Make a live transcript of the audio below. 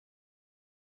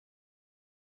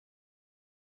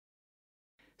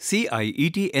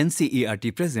CIET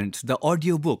NCERT presents the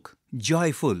audiobook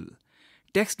Joyful,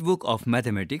 Textbook of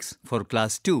Mathematics for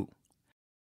Class 2.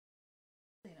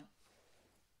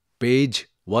 Page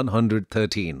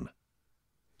 113.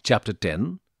 Chapter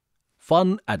 10.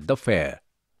 Fun at the Fair.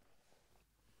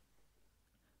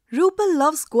 Rupal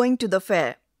loves going to the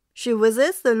fair. She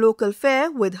visits the local fair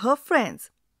with her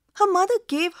friends. Her mother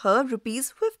gave her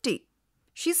rupees 50.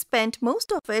 She spent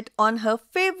most of it on her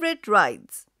favorite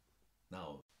rides.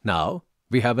 Now,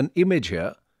 we have an image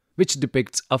here which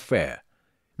depicts a fair.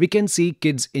 We can see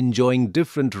kids enjoying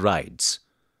different rides.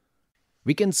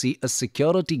 We can see a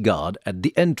security guard at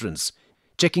the entrance,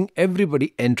 checking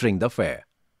everybody entering the fair.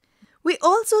 We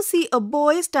also see a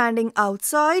boy standing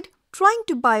outside trying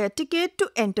to buy a ticket to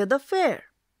enter the fair.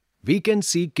 We can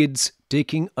see kids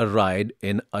taking a ride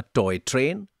in a toy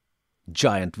train,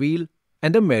 giant wheel,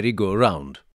 and a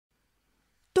merry-go-round.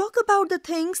 Talk about the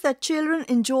things that children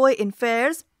enjoy in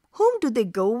fairs. Whom do they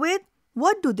go with?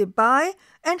 What do they buy?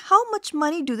 And how much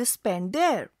money do they spend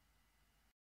there?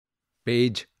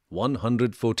 Page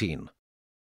 114.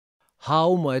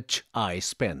 How much I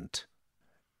spent.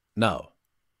 Now,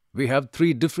 we have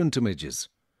three different images.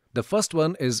 The first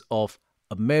one is of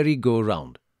a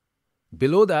merry-go-round.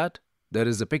 Below that, there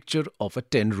is a picture of a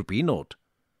 10 rupee note.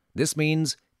 This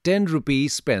means 10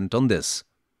 rupees spent on this.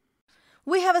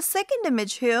 We have a second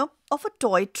image here of a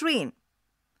toy train.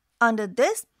 Under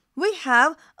this, we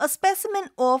have a specimen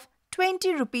of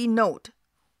 20 rupee note,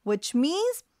 which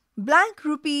means blank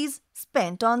rupees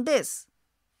spent on this.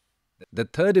 The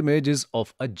third image is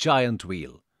of a giant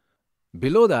wheel.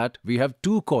 Below that, we have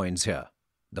two coins here.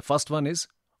 The first one is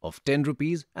of 10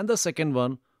 rupees and the second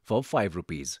one for 5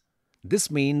 rupees.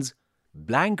 This means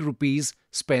blank rupees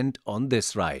spent on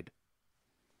this ride.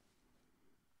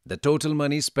 The total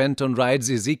money spent on rides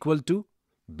is equal to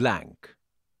blank.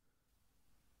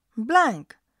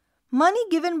 Blank. Money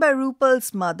given by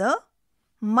Rupal's mother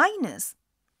minus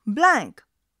blank.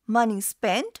 Money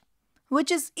spent,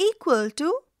 which is equal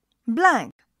to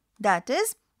blank. That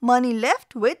is, money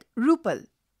left with Rupal.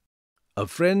 A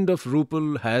friend of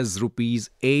Rupal has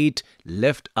rupees 8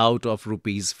 left out of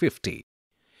rupees 50.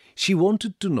 She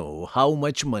wanted to know how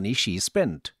much money she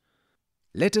spent.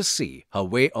 Let us see her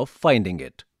way of finding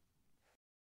it.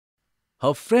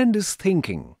 Her friend is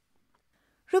thinking,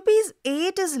 Rupees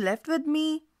 8 is left with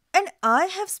me and I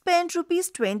have spent rupees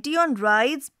 20 on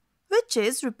rides, which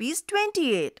is rupees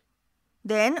 28.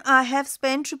 Then I have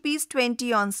spent rupees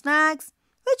 20 on snacks,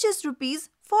 which is rupees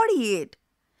 48.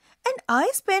 And I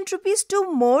spent rupees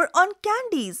 2 more on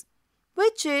candies,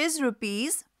 which is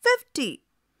rupees 50.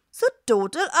 So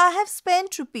total I have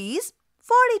spent rupees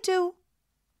 42.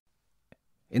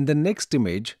 In the next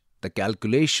image, the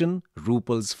calculation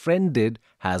Rupal's friend did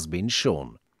has been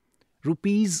shown.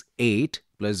 Rupees 8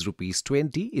 plus rupees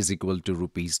 20 is equal to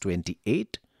rupees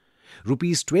 28.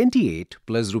 Rupees 28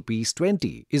 plus rupees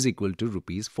 20 is equal to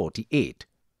rupees 48.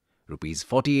 Rupees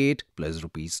 48 plus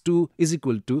rupees 2 is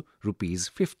equal to rupees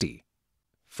 50.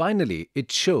 Finally,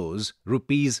 it shows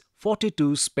rupees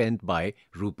 42 spent by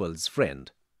Rupal's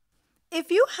friend. If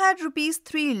you had rupees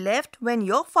 3 left when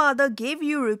your father gave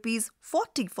you rupees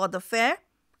 40 for the fair,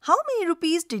 how many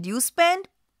rupees did you spend?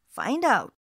 Find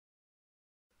out.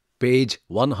 Page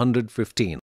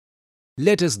 115.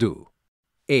 Let us do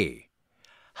A.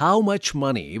 How much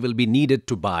money will be needed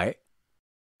to buy?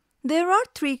 There are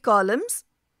 3 columns.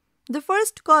 The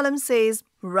first column says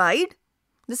ride,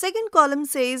 the second column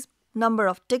says number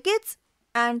of tickets,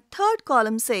 and third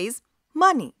column says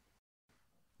money.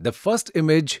 The first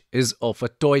image is of a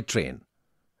toy train,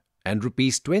 and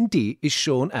rupees 20 is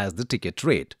shown as the ticket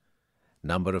rate.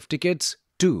 Number of tickets,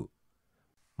 2.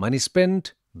 Money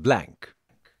spent, blank.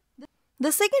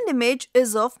 The second image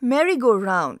is of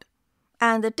merry-go-round,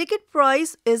 and the ticket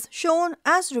price is shown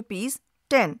as rupees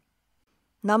 10.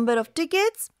 Number of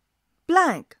tickets,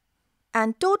 blank,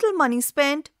 and total money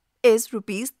spent is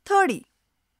rupees 30.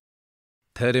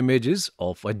 Third image is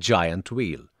of a giant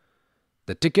wheel.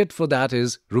 The ticket for that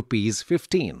is rupees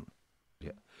 15.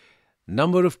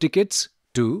 Number of tickets,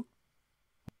 2.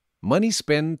 Money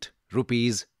spent,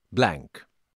 rupees blank.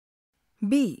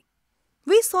 B.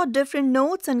 We saw different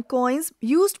notes and coins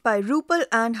used by Rupal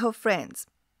and her friends.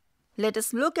 Let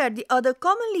us look at the other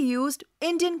commonly used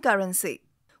Indian currency.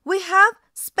 We have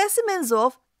specimens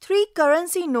of 3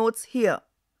 currency notes here.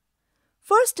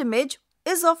 First image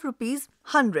is of rupees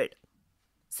 100.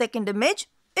 Second image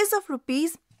is of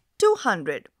rupees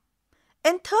 200.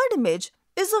 And third image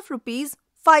is of rupees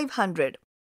 500.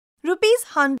 Rupees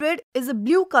 100 is a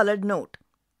blue colored note.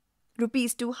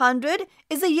 Rupees 200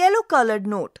 is a yellow colored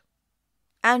note.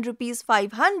 And rupees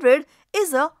 500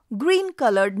 is a green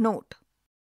colored note.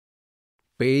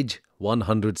 Page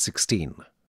 116.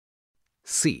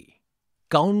 C.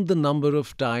 Count the number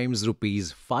of times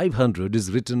rupees 500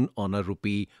 is written on a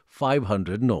rupee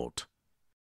 500 note.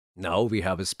 Now we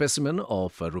have a specimen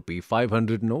of a rupee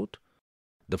 500 note.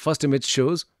 The first image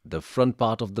shows the front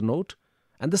part of the note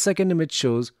and the second image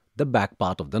shows the back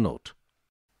part of the note.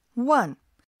 1.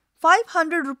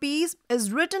 500 rupees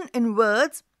is written in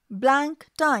words blank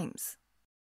times.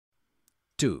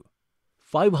 2.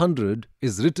 500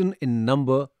 is written in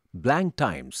number blank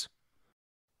times.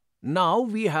 Now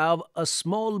we have a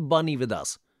small bunny with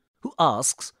us who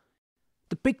asks,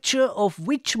 the picture of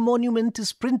which monument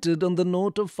is printed on the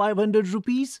note of 500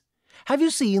 rupees? Have you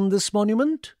seen this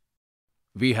monument?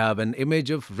 We have an image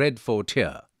of Red Fort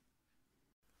here.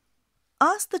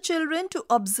 Ask the children to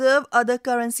observe other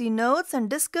currency notes and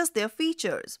discuss their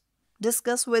features.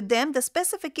 Discuss with them the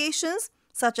specifications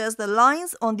such as the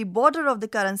lines on the border of the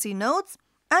currency notes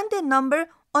and their number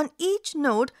on each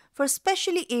note for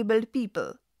specially abled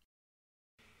people.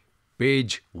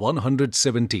 Page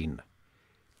 117.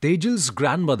 Tejal's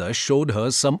grandmother showed her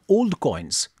some old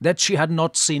coins that she had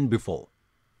not seen before.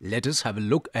 Let us have a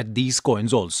look at these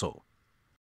coins also.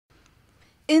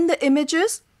 In the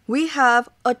images, we have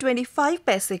a 25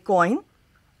 paise coin,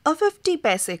 a 50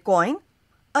 paise coin,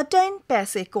 a 10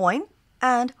 paise coin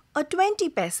and a 20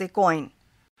 paise coin.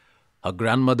 Her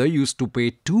grandmother used to pay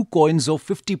 2 coins of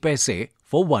 50 paise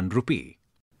for 1 rupee.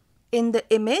 In the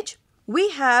image,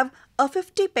 we have a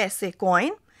 50 paise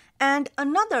coin and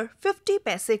another 50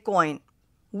 paise coin.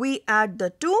 We add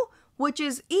the two, which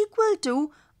is equal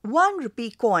to 1 rupee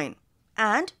coin,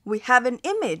 and we have an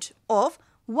image of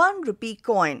 1 rupee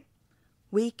coin.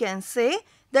 We can say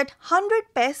that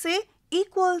 100 paise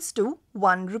equals to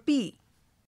 1 rupee.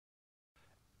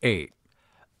 A.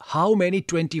 How many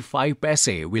 25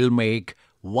 paise will make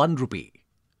 1 rupee?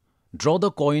 Draw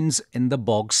the coins in the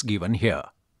box given here.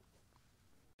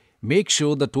 Make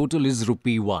sure the total is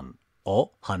rupee 1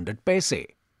 or 100 paise.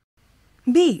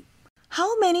 B.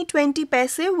 How many 20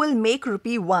 paise will make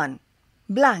rupee 1?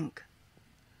 Blank.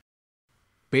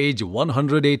 Page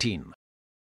 118.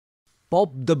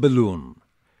 Pop the balloon.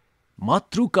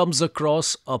 Matru comes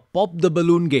across a pop the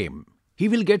balloon game. He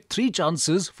will get 3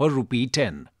 chances for rupee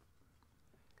 10.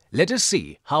 Let us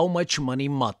see how much money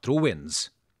Matru wins.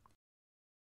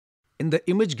 In the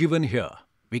image given here,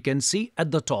 we can see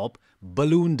at the top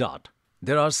balloon dart.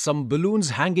 There are some balloons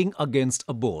hanging against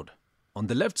a board. On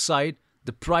the left side,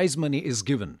 the prize money is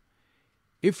given.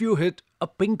 If you hit a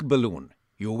pink balloon,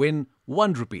 you win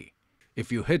 1 rupee. If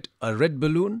you hit a red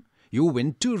balloon, you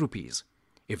win 2 rupees.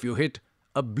 If you hit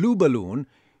a blue balloon,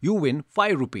 you win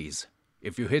 5 rupees.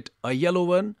 If you hit a yellow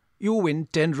one, you win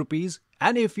 10 rupees.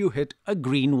 And if you hit a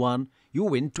green one, you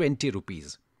win 20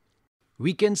 rupees.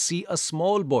 We can see a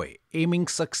small boy aiming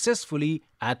successfully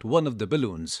at one of the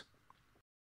balloons.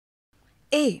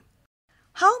 A.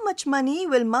 How much money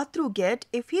will Matru get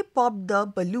if he popped the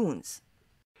balloons?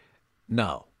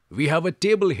 Now, we have a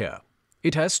table here.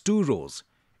 It has 2 rows.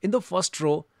 In the first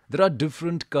row, there are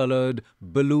different colored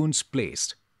balloons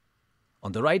placed.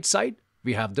 On the right side,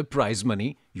 we have the prize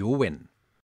money you win.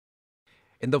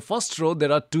 In the first row,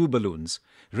 there are 2 balloons,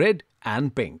 red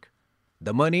and pink.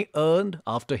 The money earned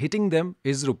after hitting them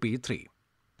is rupee 3.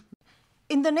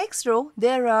 In the next row,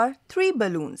 there are 3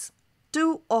 balloons,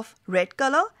 2 of red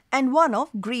color and 1 of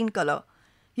green color.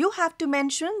 You have to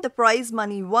mention the prize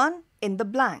money won in the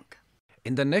blank.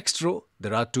 In the next row,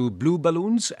 there are 2 blue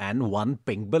balloons and 1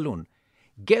 pink balloon.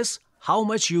 Guess how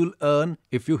much you'll earn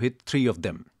if you hit 3 of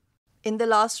them. In the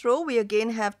last row, we again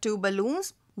have 2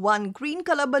 balloons, 1 green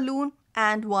color balloon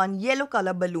and 1 yellow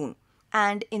color balloon.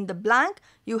 And in the blank,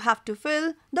 you have to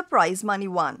fill the prize money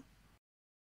won.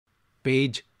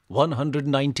 Page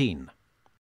 119.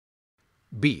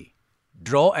 B.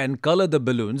 Draw and color the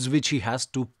balloons which he has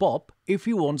to pop if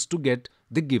he wants to get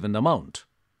the given amount.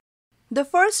 The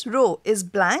first row is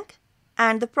blank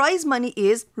and the prize money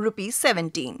is rupees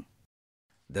 17.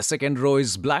 The second row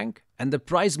is blank and the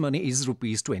prize money is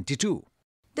rupees 22.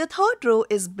 The third row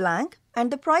is blank and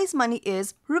the prize money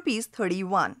is rupees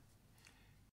 31.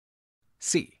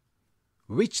 C.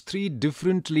 Which 3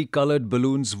 differently colored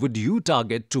balloons would you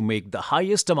target to make the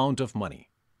highest amount of money?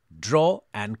 Draw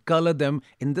and color them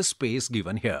in the space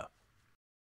given here.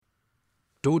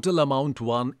 Total amount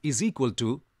won is equal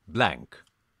to blank.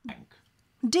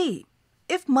 D.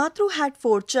 If Matru had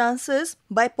 4 chances,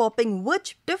 by popping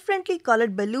which differently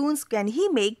colored balloons can he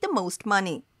make the most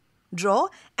money? Draw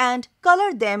and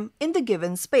color them in the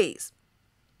given space.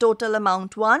 Total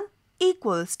amount won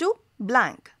equals to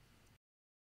blank.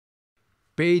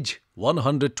 Page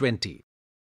 120.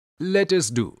 Let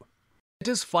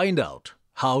us find out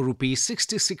how rupees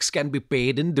 66 can be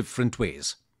paid in different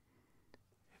ways.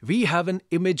 We have an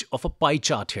image of a pie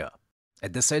chart here.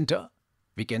 At the center,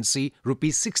 we can see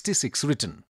rupees 66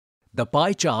 written. The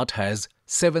pie chart has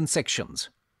 7 sections.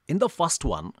 In the first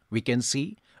one, we can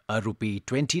see a rupee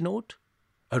 20 note,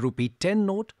 a rupee 10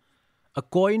 note, a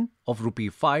coin of rupee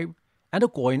 5 and a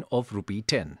coin of rupee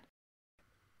 10.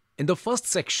 In the first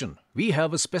section, we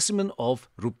have a specimen of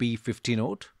rupee 50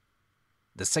 note.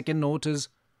 The second note is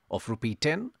of rupee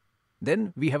 10.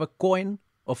 Then we have a coin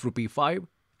of rupee 5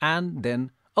 and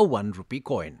then a 1 rupee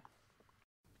coin.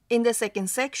 In the second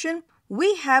section,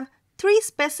 we have 3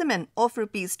 specimens of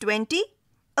rupees 20,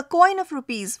 a coin of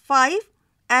rupees 5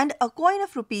 and a coin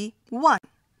of rupee 1.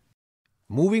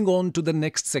 Moving on to the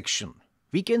next section,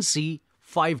 we can see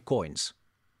 5 coins.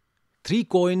 3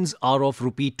 coins are of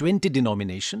rupee 20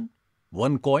 denomination,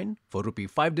 1 coin for rupee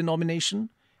 5 denomination,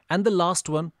 and the last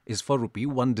one is for rupee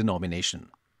 1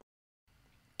 denomination.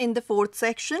 In the fourth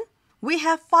section, we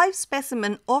have 5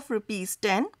 specimens of rupees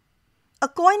 10, a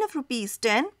coin of rupees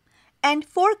 10 and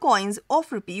 4 coins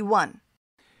of rupee 1.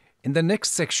 In the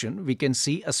next section, we can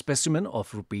see a specimen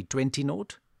of rupee 20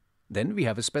 note. Then we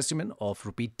have a specimen of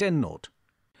rupee 10 note.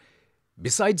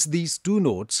 Besides these 2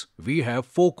 notes, we have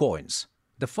 4 coins.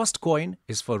 The first coin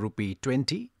is for rupee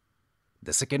 20,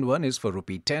 the second one is for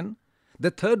rupee 10,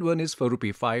 the third one is for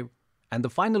rupee 5 and the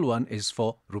final one is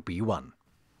for rupee 1.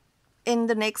 In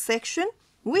the next section,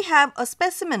 we have a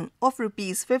specimen of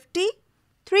rupees 50,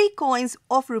 3 coins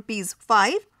of rupees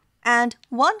 5 and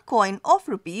 1 coin of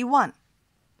rupee 1.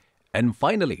 And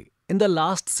finally, in the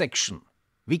last section,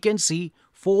 we can see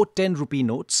 4 10 rupee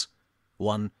notes,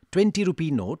 1 20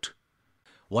 rupee note,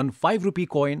 1 5 rupee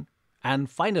coin and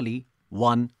finally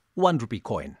 1 1 rupee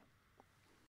coin.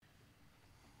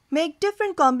 Make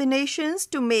different combinations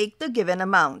to make the given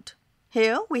amount.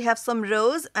 Here we have some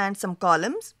rows and some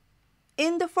columns.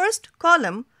 In the first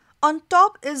column, on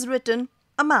top is written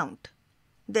amount.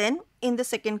 Then in the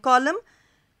second column,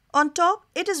 on top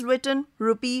it is written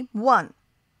rupee 1.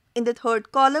 In the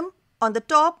third column, on the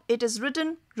top it is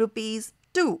written rupees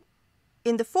 2.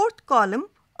 In the fourth column,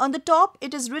 on the top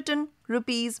it is written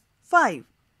rupees 5.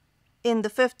 In the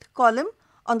fifth column,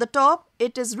 on the top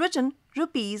it is written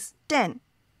rupees 10.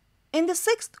 In the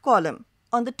sixth column,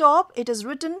 on the top it is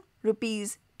written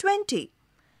rupees 20.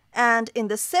 And in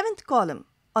the seventh column,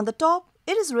 on the top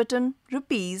it is written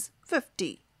rupees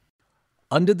 50.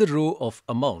 Under the row of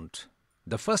amount,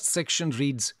 the first section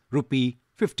reads rupee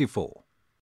 54.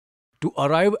 To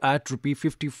arrive at rupee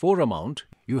 54 amount,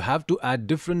 you have to add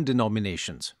different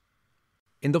denominations.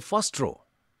 In the first row,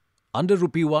 under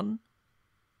rupee 1,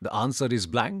 the answer is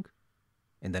blank.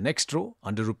 In the next row,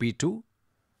 under rupee 2,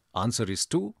 answer is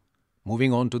 2.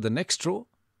 Moving on to the next row,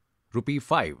 rupee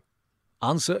 5.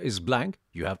 Answer is blank.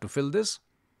 You have to fill this.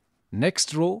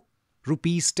 Next row,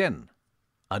 rupees 10.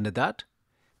 Under that,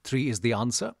 3 is the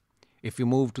answer. If you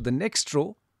move to the next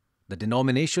row, the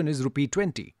denomination is rupee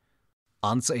 20.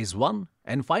 Answer is 1.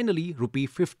 And finally, rupee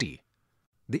 50.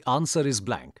 The answer is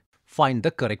blank. Find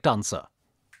the correct answer.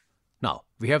 Now,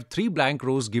 we have 3 blank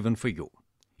rows given for you.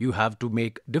 You have to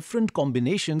make different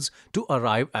combinations to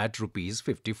arrive at rupees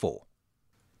 54.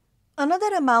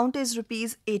 Another amount is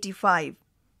rupees 85.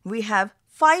 We have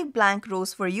 5 blank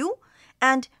rows for you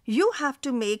and you have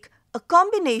to make a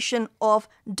combination of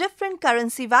different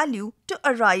currency value to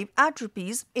arrive at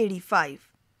rupees 85.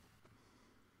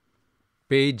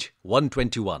 Page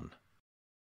 121.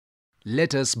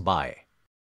 Let us buy.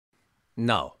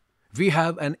 Now, we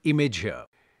have an image here.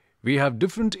 We have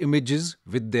different images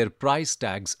with their price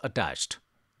tags attached.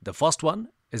 The first one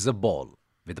is a ball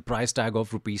with a price tag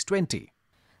of rupees 20.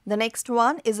 The next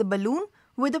one is a balloon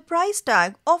with a price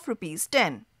tag of rupees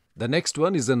 10. The next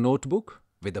one is a notebook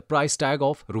with a price tag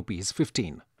of rupees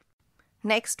 15.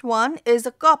 Next one is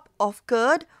a cup of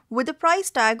curd with a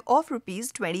price tag of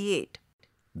rupees 28.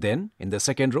 Then, in the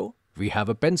second row, we have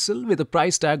a pencil with a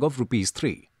price tag of rupees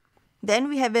 3. Then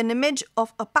we have an image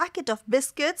of a packet of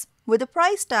biscuits with a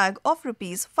price tag of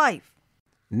rupees 5.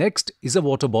 Next is a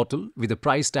water bottle with a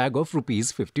price tag of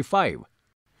rupees 55.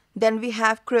 Then we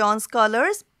have crayons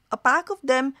colors, a pack of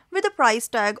them with a price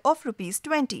tag of rupees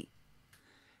 20.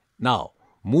 Now,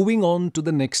 moving on to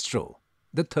the next row,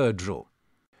 the third row.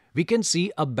 We can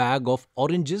see a bag of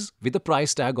oranges with a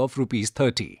price tag of rupees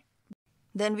 30.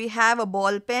 Then we have a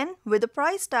ball pen with a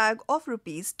price tag of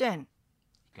rupees 10.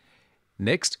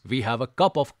 Next, we have a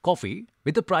cup of coffee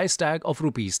with a price tag of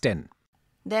rupees 10.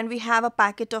 Then we have a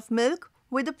packet of milk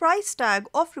with a price tag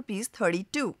of rupees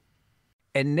 32.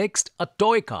 And next, a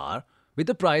toy car with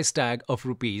a price tag of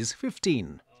rupees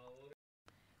 15.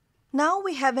 Now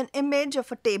we have an image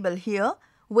of a table here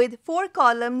with 4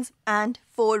 columns and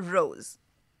 4 rows.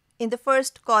 In the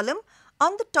first column,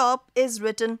 on the top is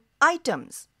written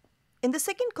items. In the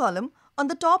second column, on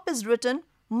the top is written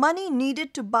money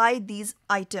needed to buy these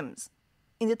items.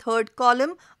 In the third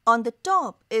column, on the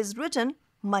top is written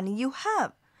money you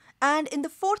have. And in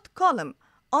the fourth column,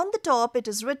 on the top it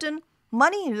is written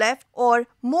money left or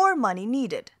more money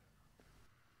needed.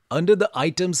 Under the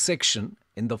items section,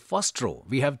 in the first row,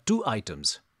 we have 2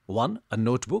 items. One, a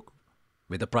notebook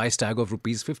with a price tag of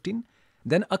rupees 15,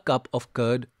 then a cup of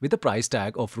curd with a price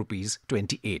tag of rupees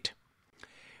 28.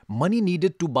 Money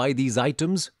needed to buy these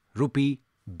items, rupee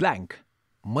blank.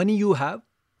 Money you have,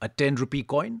 a 10 rupee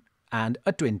coin and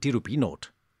a 20 rupee note.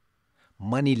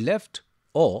 Money left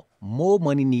or more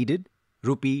money needed,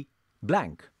 rupee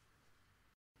blank.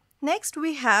 Next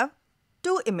we have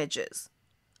 2 images.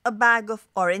 A bag of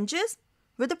oranges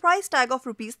with a price tag of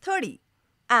rupees 30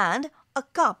 and a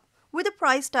cup with a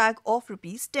price tag of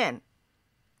rupees 10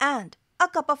 and a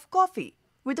cup of coffee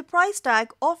with a price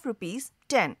tag of rupees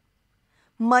 10.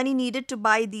 Money needed to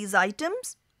buy these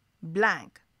items,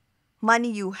 blank.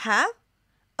 Money you have,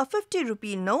 a 50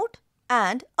 rupee note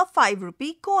and a 5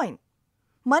 rupee coin.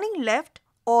 Money left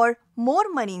or more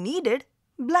money needed,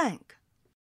 blank.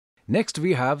 Next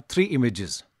we have 3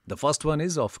 images. The first one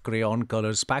is of crayon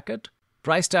colors packet.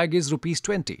 Price tag is rupees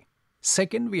 20.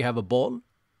 Second, we have a ball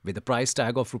with a price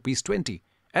tag of rupees 20.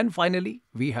 And finally,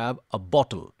 we have a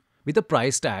bottle with a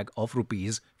price tag of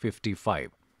rupees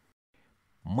 55.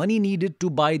 Money needed to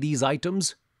buy these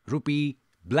items, rupee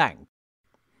blank.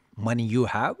 Money you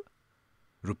have,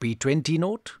 rupee 20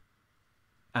 note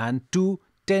and 2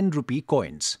 10 rupee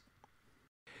coins.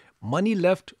 Money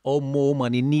left or more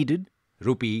money needed,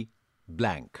 rupee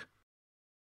blank.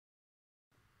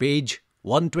 Page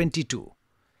 122.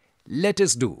 Let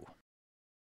us do.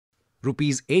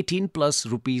 Rupees 18 plus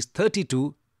rupees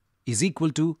 32 is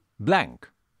equal to blank.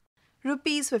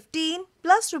 Rupees 15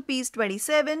 plus rupees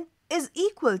 27 is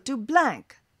equal to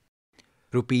blank.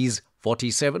 Rupees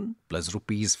 47 plus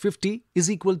rupees 50 is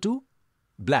equal to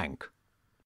blank.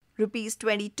 Rupees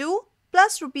 22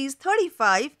 plus rupees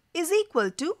 35 is equal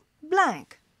to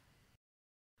blank.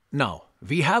 Now,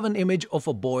 we have an image of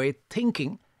a boy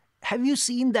thinking, have you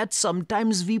seen that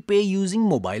sometimes we pay using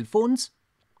mobile phones?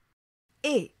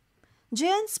 A.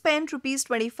 Jayan spent rupees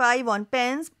 25 on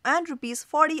pens and rupees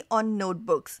 40 on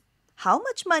notebooks. How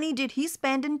much money did he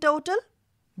spend in total?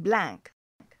 Blank.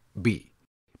 B.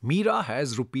 Meera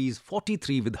has rupees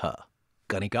 43 with her.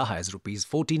 Kanika has rupees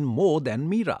 14 more than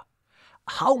Meera.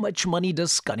 How much money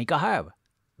does Kanika have?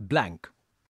 Blank.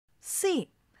 C.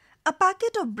 A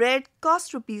packet of bread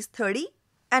costs rupees 30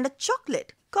 and a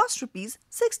chocolate costs rupees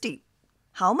 60.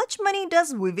 How much money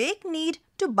does Vivek need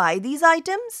to buy these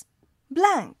items?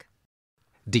 Blank.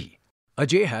 D.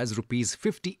 Ajay has rupees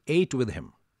 58 with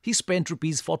him. He spent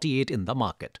rupees 48 in the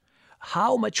market.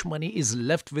 How much money is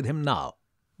left with him now?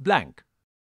 Blank.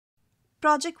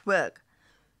 Project work.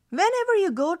 Whenever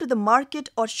you go to the market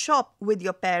or shop with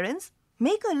your parents,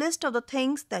 make a list of the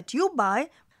things that you buy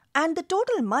and the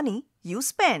total money you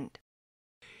spend.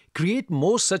 Create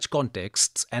more such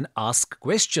contexts and ask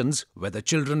questions whether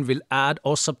children will add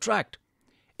or subtract.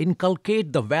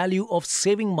 Inculcate the value of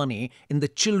saving money in the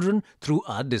children through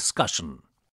our discussion.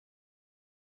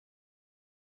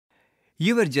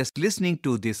 You were just listening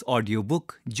to this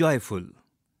audiobook, Joyful.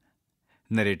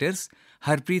 Narrators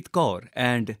Harpreet Kaur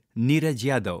and Neeraj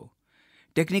Yadav.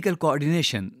 Technical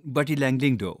coordination Bati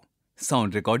Langlingdo.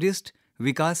 Sound recordist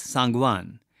Vikas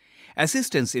Sangwan.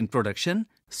 Assistance in production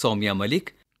Soumya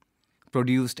Malik.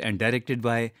 Produced and directed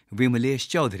by Vimalesh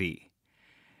Chaudhary.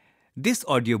 This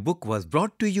audiobook was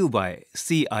brought to you by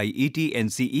CIET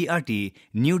NCERT,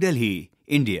 New Delhi,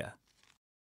 India.